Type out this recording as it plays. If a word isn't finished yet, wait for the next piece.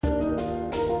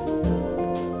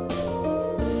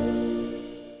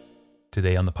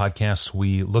Today on the podcast,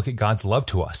 we look at God's love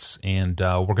to us, and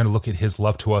we're going to look at his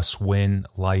love to us when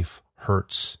life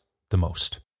hurts the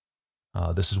most.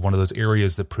 This is one of those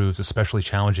areas that proves especially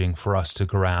challenging for us to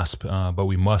grasp, but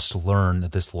we must learn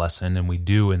this lesson, and we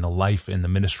do in the life and the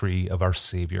ministry of our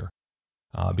Savior,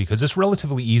 because it's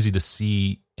relatively easy to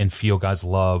see and feel God's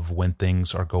love when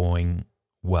things are going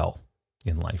well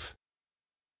in life.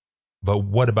 But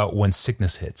what about when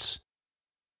sickness hits?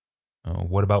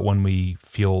 What about when we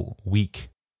feel weak?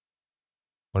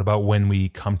 What about when we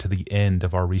come to the end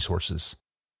of our resources?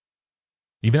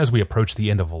 Even as we approach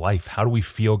the end of life, how do we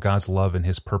feel God's love and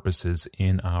his purposes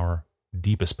in our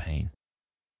deepest pain?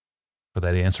 For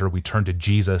that answer, we turn to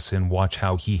Jesus and watch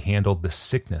how he handled the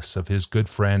sickness of his good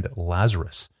friend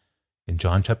Lazarus in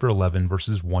John chapter 11,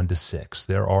 verses 1-6.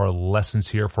 There are lessons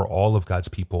here for all of God's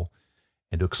people.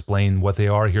 And to explain what they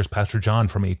are, here's Pastor John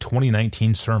from a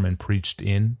 2019 sermon preached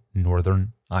in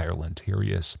Northern Ireland. Here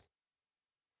he is.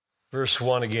 Verse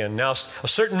 1 again. Now, a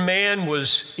certain man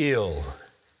was ill,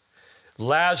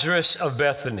 Lazarus of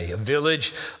Bethany, a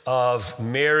village of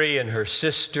Mary and her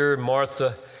sister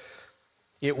Martha.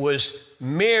 It was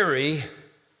Mary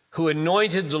who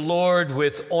anointed the Lord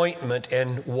with ointment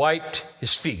and wiped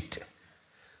his feet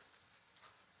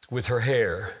with her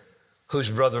hair, whose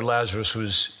brother Lazarus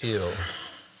was ill.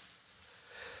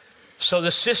 So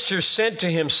the sisters sent to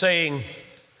him, saying,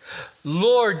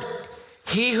 Lord,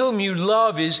 he whom you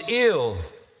love is ill.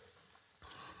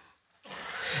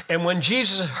 And when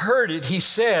Jesus heard it, he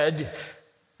said,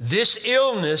 this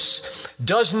illness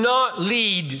does not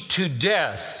lead to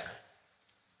death.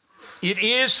 It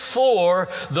is for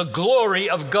the glory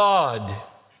of God,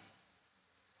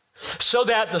 so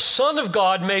that the Son of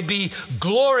God may be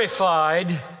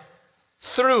glorified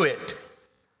through it.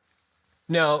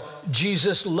 Now,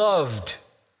 Jesus loved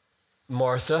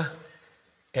Martha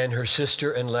and her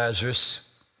sister and Lazarus.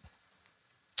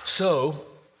 So,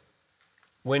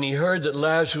 when he heard that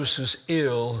Lazarus was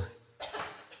ill,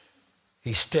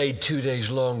 he stayed 2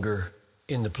 days longer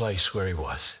in the place where he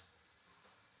was.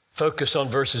 Focus on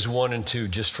verses 1 and 2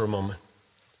 just for a moment.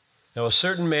 Now, a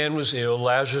certain man was ill,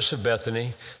 Lazarus of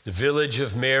Bethany, the village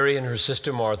of Mary and her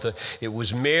sister Martha. It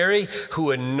was Mary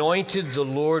who anointed the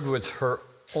Lord with her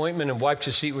ointment and wiped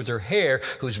his feet with her hair,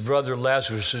 whose brother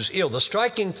Lazarus was ill. The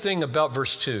striking thing about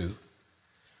verse 2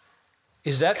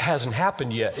 is that hasn't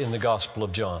happened yet in the Gospel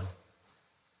of John.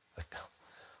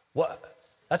 What?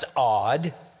 That's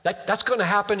odd. That's going to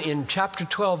happen in chapter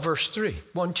 12, verse 3.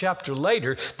 One chapter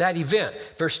later, that event,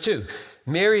 verse 2.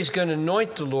 Mary's going to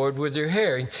anoint the Lord with her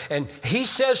hair. And he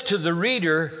says to the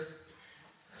reader,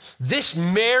 this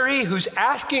Mary who's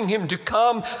asking him to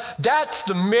come, that's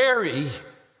the Mary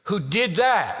who did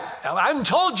that. I haven't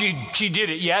told you she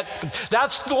did it yet, but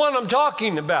that's the one I'm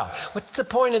talking about. What's the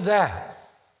point of that?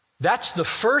 That's the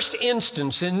first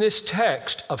instance in this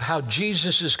text of how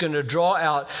Jesus is going to draw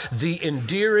out the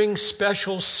endearing,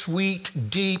 special,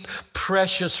 sweet, deep,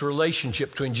 precious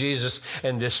relationship between Jesus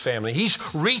and this family. He's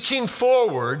reaching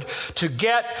forward to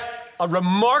get a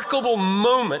remarkable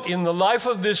moment in the life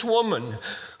of this woman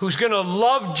who's going to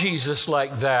love Jesus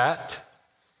like that,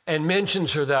 and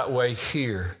mentions her that way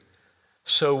here.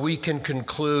 So we can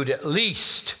conclude at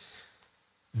least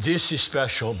this is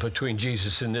special between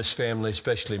Jesus and this family,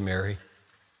 especially Mary.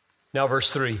 Now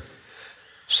verse 3.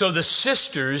 So the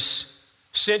sisters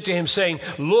sent to him saying,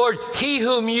 Lord, he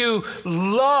whom you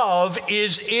love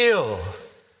is ill.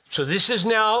 So this is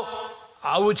now,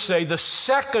 I would say, the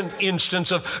second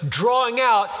instance of drawing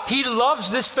out, he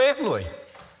loves this family.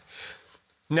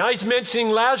 Now he's mentioning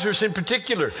Lazarus in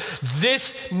particular.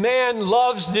 This man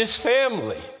loves this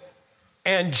family.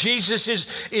 And Jesus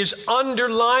is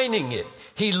underlining it.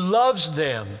 He loves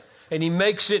them, and he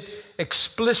makes it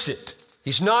explicit.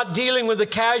 He's not dealing with a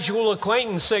casual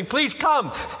acquaintance saying, please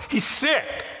come, he's sick.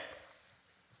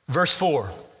 Verse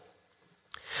 4.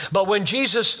 But when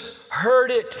Jesus heard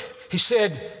it, he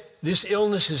said, this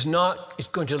illness is not, it's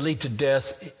going to lead to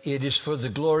death. It is for the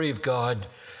glory of God,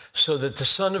 so that the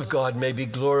Son of God may be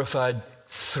glorified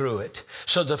through it.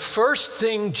 So the first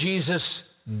thing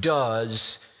Jesus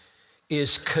does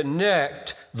is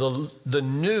connect the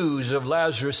news of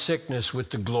Lazarus' sickness with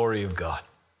the glory of God.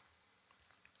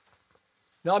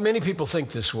 Now, many people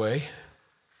think this way,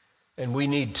 and we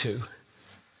need to.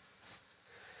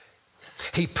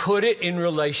 He put it in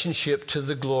relationship to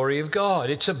the glory of God.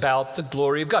 It's about the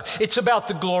glory of God. It's about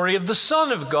the glory of the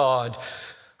Son of God,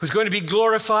 who's going to be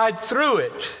glorified through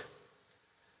it.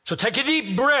 So take a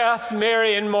deep breath,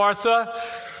 Mary and Martha.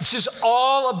 This is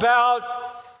all about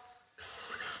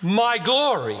my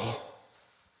glory.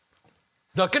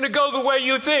 Not going to go the way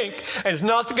you think, and it's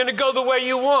not going to go the way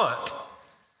you want.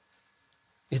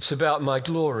 It's about my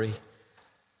glory.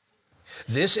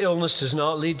 This illness does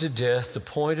not lead to death. The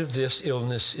point of this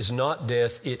illness is not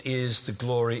death. It is the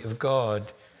glory of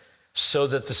God, so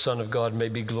that the Son of God may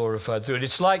be glorified through it.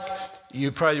 It's like,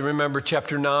 you probably remember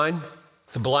chapter 9,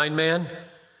 the blind man.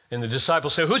 And the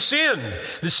disciples say, who sinned?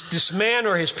 This man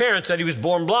or his parents, that he was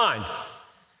born blind?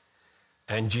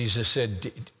 And Jesus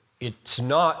said, it's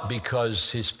not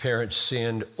because his parents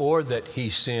sinned or that he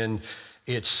sinned.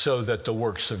 It's so that the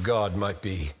works of God might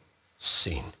be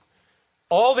seen.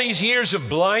 All these years of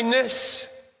blindness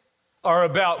are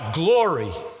about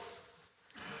glory.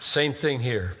 Same thing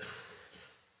here.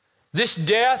 This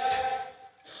death,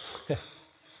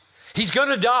 he's going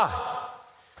to die.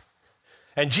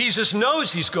 And Jesus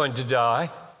knows he's going to die.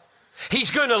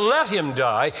 He's going to let him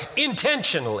die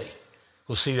intentionally.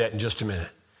 We'll see that in just a minute.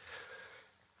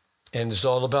 And it's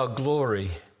all about glory.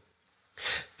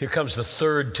 Here comes the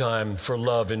third time for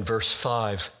love in verse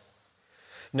 5.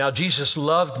 Now Jesus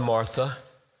loved Martha.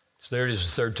 So there it is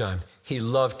the third time. He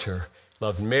loved her.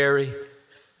 Loved Mary.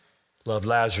 Loved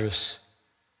Lazarus.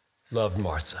 Loved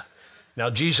Martha. Now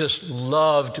Jesus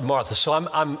loved Martha. So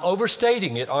I'm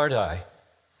overstating it, aren't I?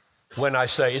 When I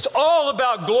say it's all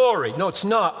about glory. No, it's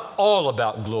not all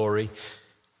about glory.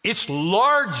 It's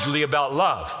largely about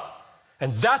love.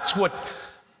 And that's what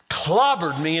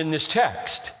clobbered me in this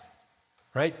text,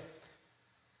 right?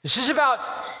 This is about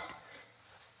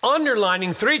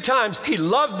underlining 3 times, he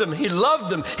loved them, he loved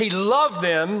them, he loved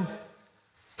them,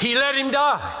 he let him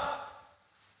die.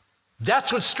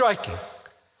 That's what's striking.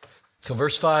 So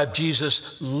verse 5,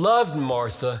 Jesus loved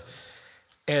Martha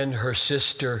and her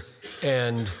sister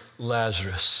and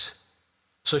Lazarus.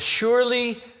 So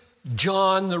surely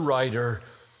John the writer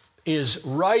is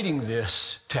writing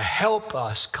this to help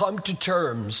us come to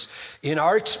terms in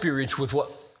our experience with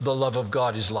what the love of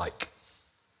God is like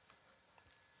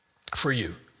for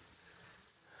you.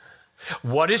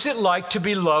 What is it like to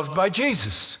be loved by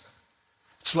Jesus?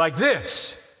 It's like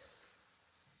this.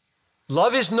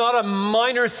 Love is not a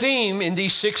minor theme in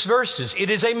these 6 verses. It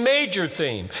is a major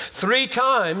theme. 3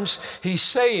 times he's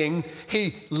saying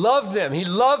he loved them, he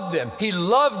loved them, he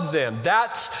loved them.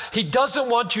 He doesn't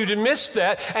want you to miss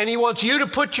that, and he wants you to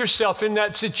put yourself in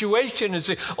that situation and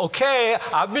say, okay,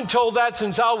 I've been told that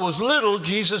since I was little.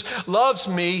 Jesus loves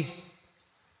me.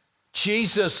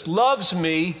 Jesus loves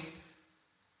me.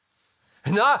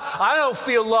 And I don't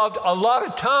feel loved a lot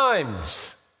of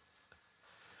times.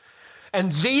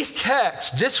 And these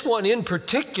texts, this one in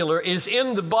particular, is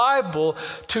in the Bible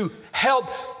to help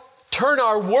turn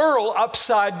our world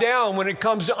upside down when it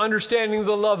comes to understanding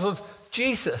the love of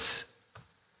Jesus.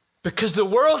 Because the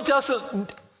world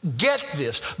doesn't get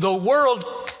this. The world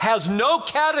has no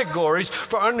categories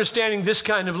for understanding this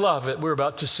kind of love that we're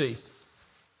about to see.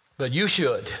 But you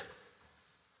should.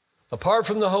 Apart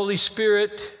from the Holy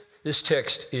Spirit, this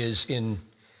text is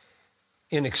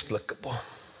inexplicable.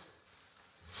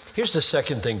 Here's the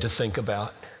second thing to think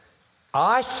about.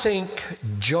 I think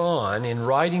John, in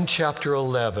writing chapter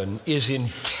 11, is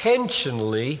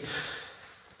intentionally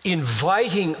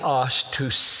inviting us to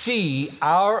see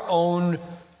our own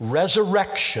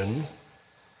resurrection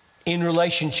in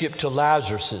relationship to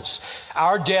Lazarus's,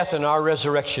 our death and our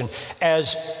resurrection,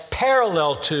 as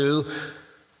parallel to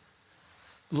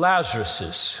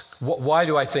Lazarus's. Why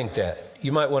do I think that?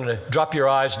 You might want to drop your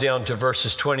eyes down to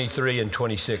verses 23 and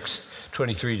 26.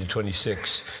 23 to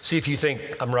 26. See if you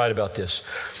think I'm right about this.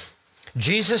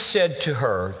 Jesus said to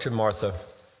her, to Martha,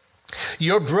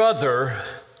 your brother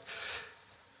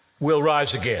will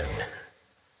rise again.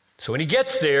 So when he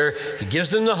gets there, he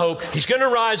gives them the hope. He's going to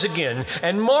rise again.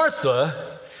 And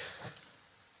Martha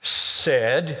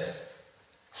said,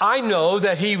 I know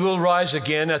that he will rise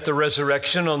again at the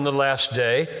resurrection on the last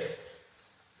day.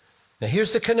 Now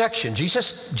here's the connection.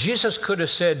 Jesus could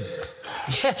have said,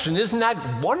 yes, and isn't that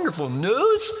wonderful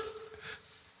news?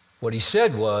 What he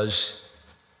said was,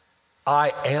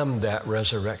 I am that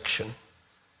resurrection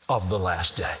of the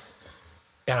last day.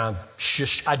 And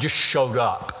I just showed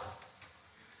up.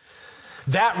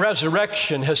 That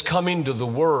resurrection has come into the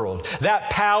world.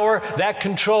 That power, that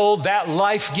control, that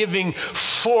life-giving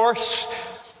force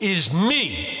is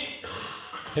me.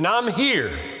 And I'm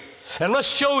here. And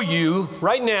let's show you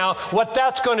right now what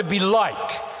that's going to be like.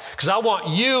 Because I want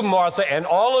you, Martha, and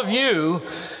all of you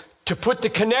to put the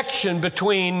connection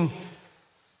between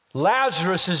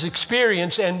Lazarus'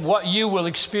 experience and what you will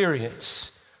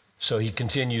experience. So he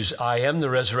continues, I am the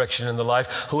resurrection and the life.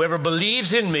 Whoever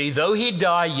believes in me, though he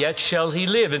die, yet shall he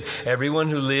live. And everyone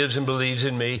who lives and believes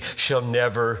in me shall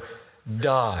never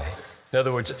die. In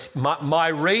other words, my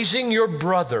raising your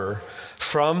brother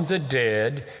from the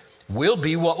dead will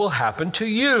be what will happen to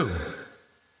you.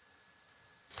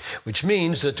 Which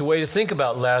means that the way to think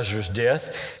about Lazarus'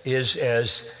 death is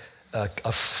as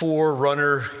a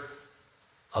forerunner,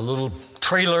 a little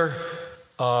trailer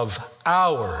of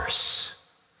ours,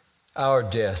 our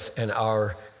death and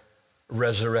our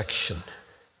resurrection.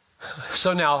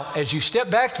 So now, as you step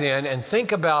back then and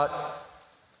think about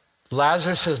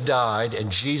Lazarus has died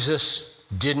and Jesus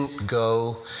didn't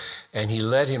go and he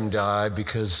let him die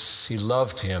because he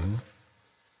loved him,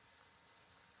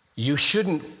 you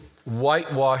shouldn't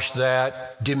whitewash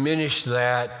that, diminish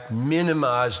that,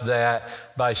 minimize that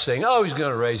by saying, oh, he's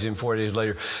going to raise him 4 days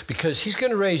later, because he's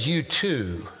going to raise you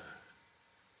too.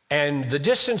 And the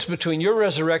distance between your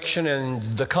resurrection and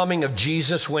the coming of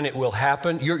Jesus when it will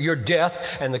happen, your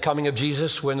death and the coming of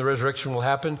Jesus when the resurrection will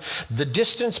happen, the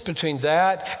distance between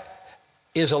that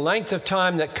is a length of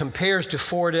time that compares to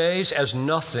 4 days as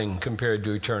nothing compared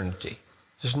to eternity.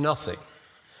 There's nothing.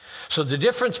 So the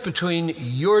difference between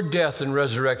your death and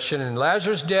resurrection and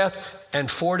Lazarus' death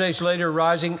and 4 days later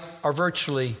rising are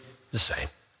virtually the same.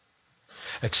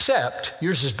 Except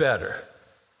yours is better.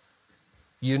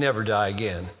 You never die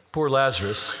again. Poor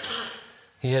Lazarus,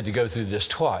 he had to go through this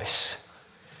twice.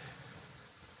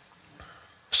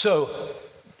 So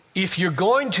if you're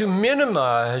going to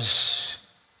minimize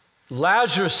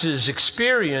Lazarus'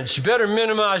 experience, you better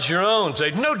minimize your own.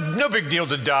 Say, no big deal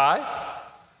to die.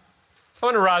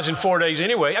 I'm going to rise in 4 days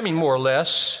anyway. I mean, more or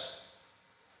less.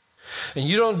 And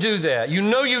you don't do that. You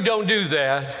know you don't do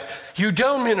that. You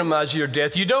don't minimize your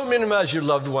death. You don't minimize your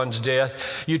loved one's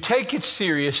death. You take it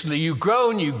seriously. You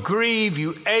groan, you grieve,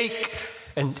 you ache,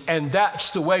 and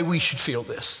that's the way we should feel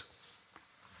this.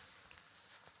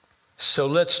 So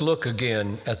let's look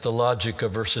again at the logic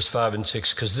of verses 5 and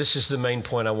 6, because this is the main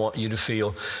point I want you to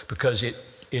feel, because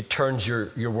it turns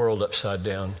your world upside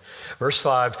down. Verse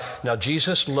 5, now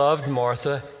Jesus loved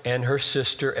Martha and her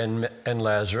sister and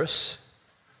Lazarus.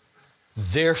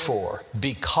 Therefore,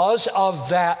 because of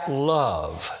that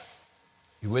love,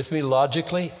 you with me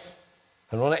logically?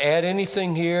 I don't want to add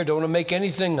anything here, don't want to make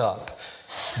anything up.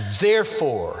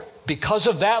 Therefore, because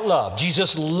of that love,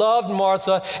 Jesus loved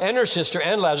Martha and her sister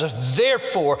and Lazarus.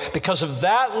 Therefore, because of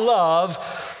that love,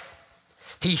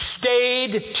 he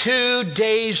stayed 2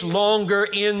 days longer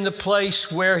in the place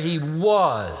where he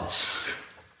was.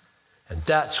 And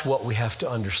that's what we have to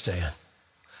understand.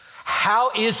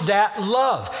 How is that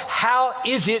love? How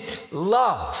is it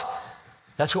love?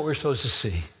 That's what we're supposed to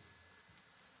see.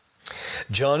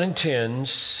 John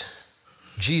intends,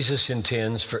 Jesus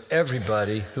intends for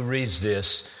everybody who reads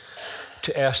this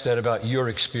to ask that about your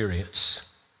experience.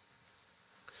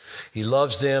 He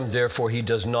loves them, therefore he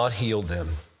does not heal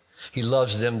them. He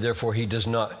loves them, therefore he does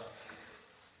not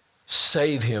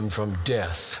save him from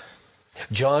death.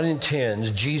 John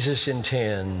intends, Jesus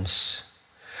intends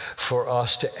for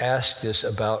us to ask this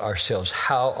about ourselves.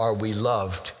 How are we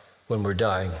loved when we're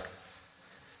dying?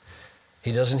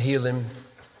 He doesn't heal him.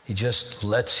 He just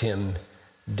lets him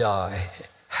die.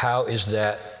 How is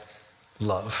that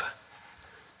love?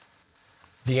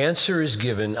 The answer is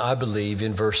given, I believe,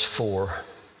 in verse 4.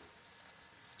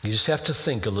 You just have to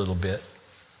think a little bit.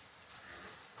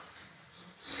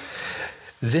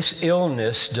 This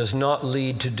illness does not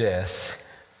lead to death.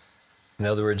 In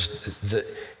other words,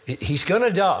 he's going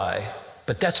to die,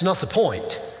 but that's not the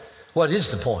point. What is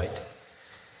the point?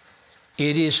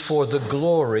 It is for the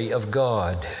glory of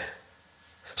God,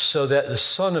 so that the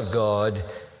Son of God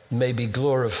may be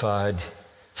glorified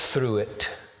through it.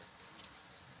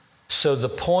 So the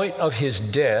point of his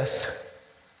death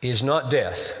is not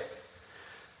death.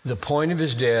 The point of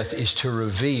his death is to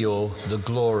reveal the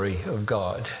glory of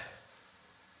God,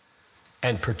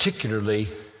 and particularly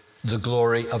the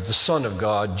glory of the Son of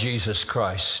God, Jesus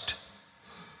Christ.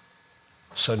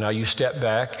 So now you step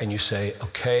back and you say,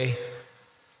 okay,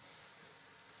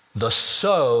 the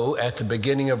so at the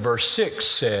beginning of verse 6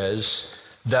 says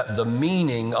that the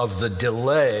meaning of the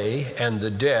delay and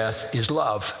the death is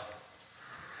love.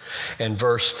 And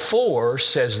verse 4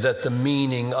 says that the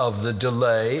meaning of the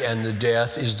delay and the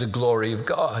death is the glory of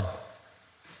God.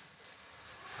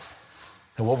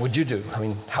 And what would you do? I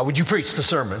mean, how would you preach the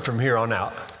sermon from here on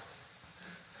out?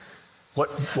 What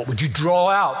would you draw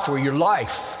out for your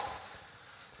life?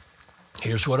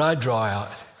 Here's what I draw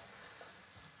out.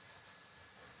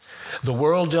 The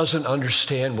world doesn't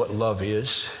understand what love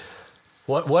is.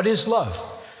 What is love?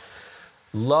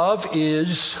 Love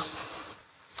is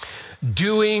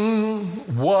doing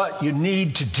what you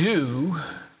need to do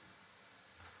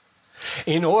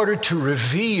in order to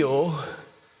reveal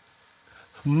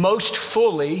most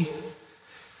fully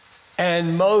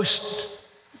and most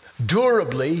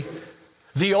durably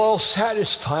the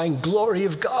all-satisfying glory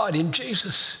of God in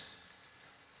Jesus.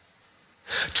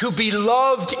 To be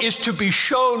loved is to be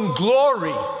shown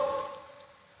glory.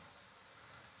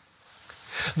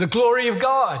 The glory of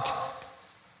God.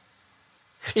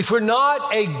 If we're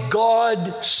not a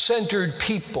God-centered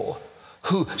people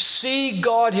who see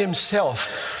God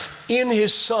himself in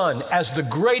his Son as the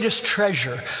greatest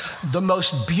treasure, the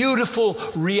most beautiful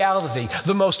reality,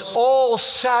 the most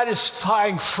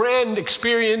all-satisfying friend,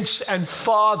 experience, and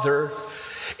Father,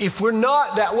 if we're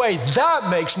not that way, that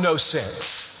makes no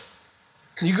sense.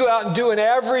 You go out and do an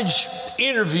average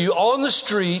interview on the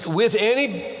street with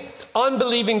any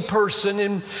unbelieving person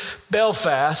in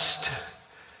Belfast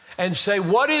and say,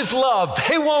 what is love?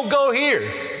 They won't go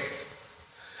here.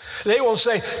 They won't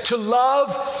say, to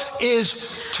love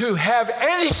is to have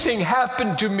anything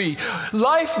happen to me.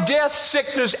 Life, death,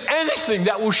 sickness, anything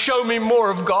that will show me more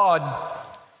of God.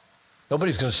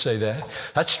 Nobody's going to say that.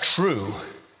 That's true.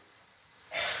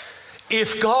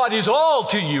 If God is all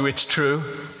to you, it's true.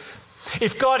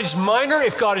 If God is minor,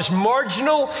 if God is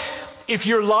marginal, if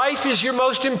your life is your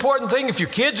most important thing, if your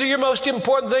kids are your most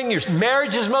important thing, your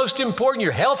marriage is most important,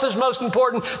 your health is most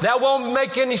important, that won't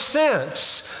make any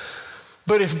sense.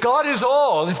 But if God is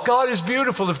all, if God is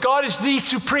beautiful, if God is the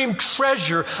supreme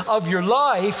treasure of your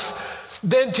life,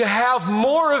 then to have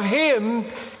more of him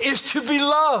is to be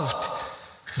loved.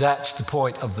 That's the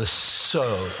point of the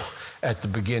so at the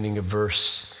beginning of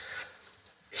verse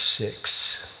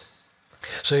 6.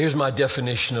 So here's my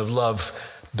definition of love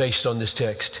based on this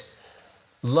text.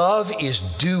 Love is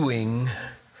doing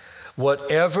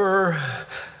whatever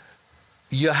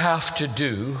you have to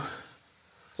do,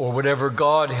 or whatever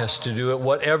God has to do at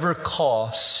whatever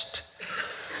cost,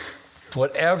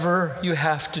 whatever you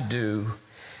have to do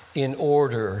in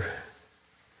order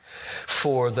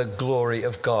for the glory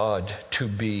of God to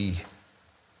be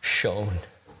shown.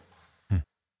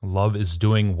 Love is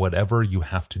doing whatever you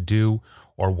have to do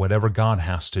or whatever God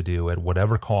has to do at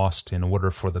whatever cost in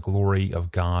order for the glory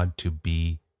of God to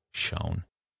be shown.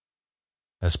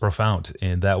 That's profound.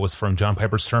 And that was from John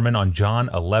Piper's sermon on John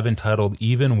 11 titled,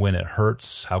 Even When It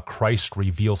Hurts, How Christ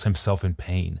Reveals Himself in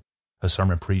Pain. A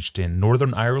sermon preached in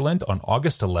Northern Ireland on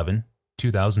August 11,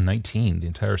 2019. The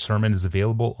entire sermon is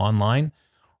available online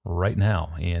right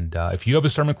now. And if you have a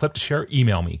sermon clip to share,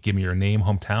 email me. Give me your name,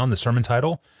 hometown, the sermon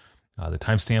title, the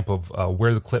timestamp of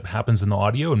where the clip happens in the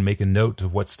audio, and make a note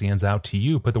of what stands out to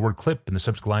you. Put the word clip in the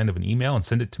subject line of an email and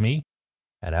send it to me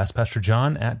at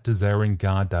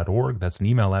AskPastorJohn@desiringgod.org. That's an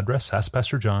email address,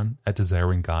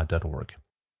 AskPastorJohn@desiringgod.org.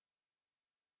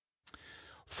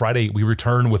 Friday, we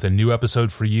return with a new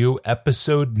episode for you,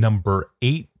 episode number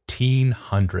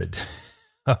 1800.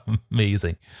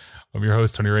 Amazing. I'm your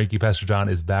host, Tony Reinke. Pastor John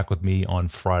is back with me on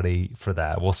Friday for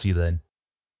that. We'll see you then.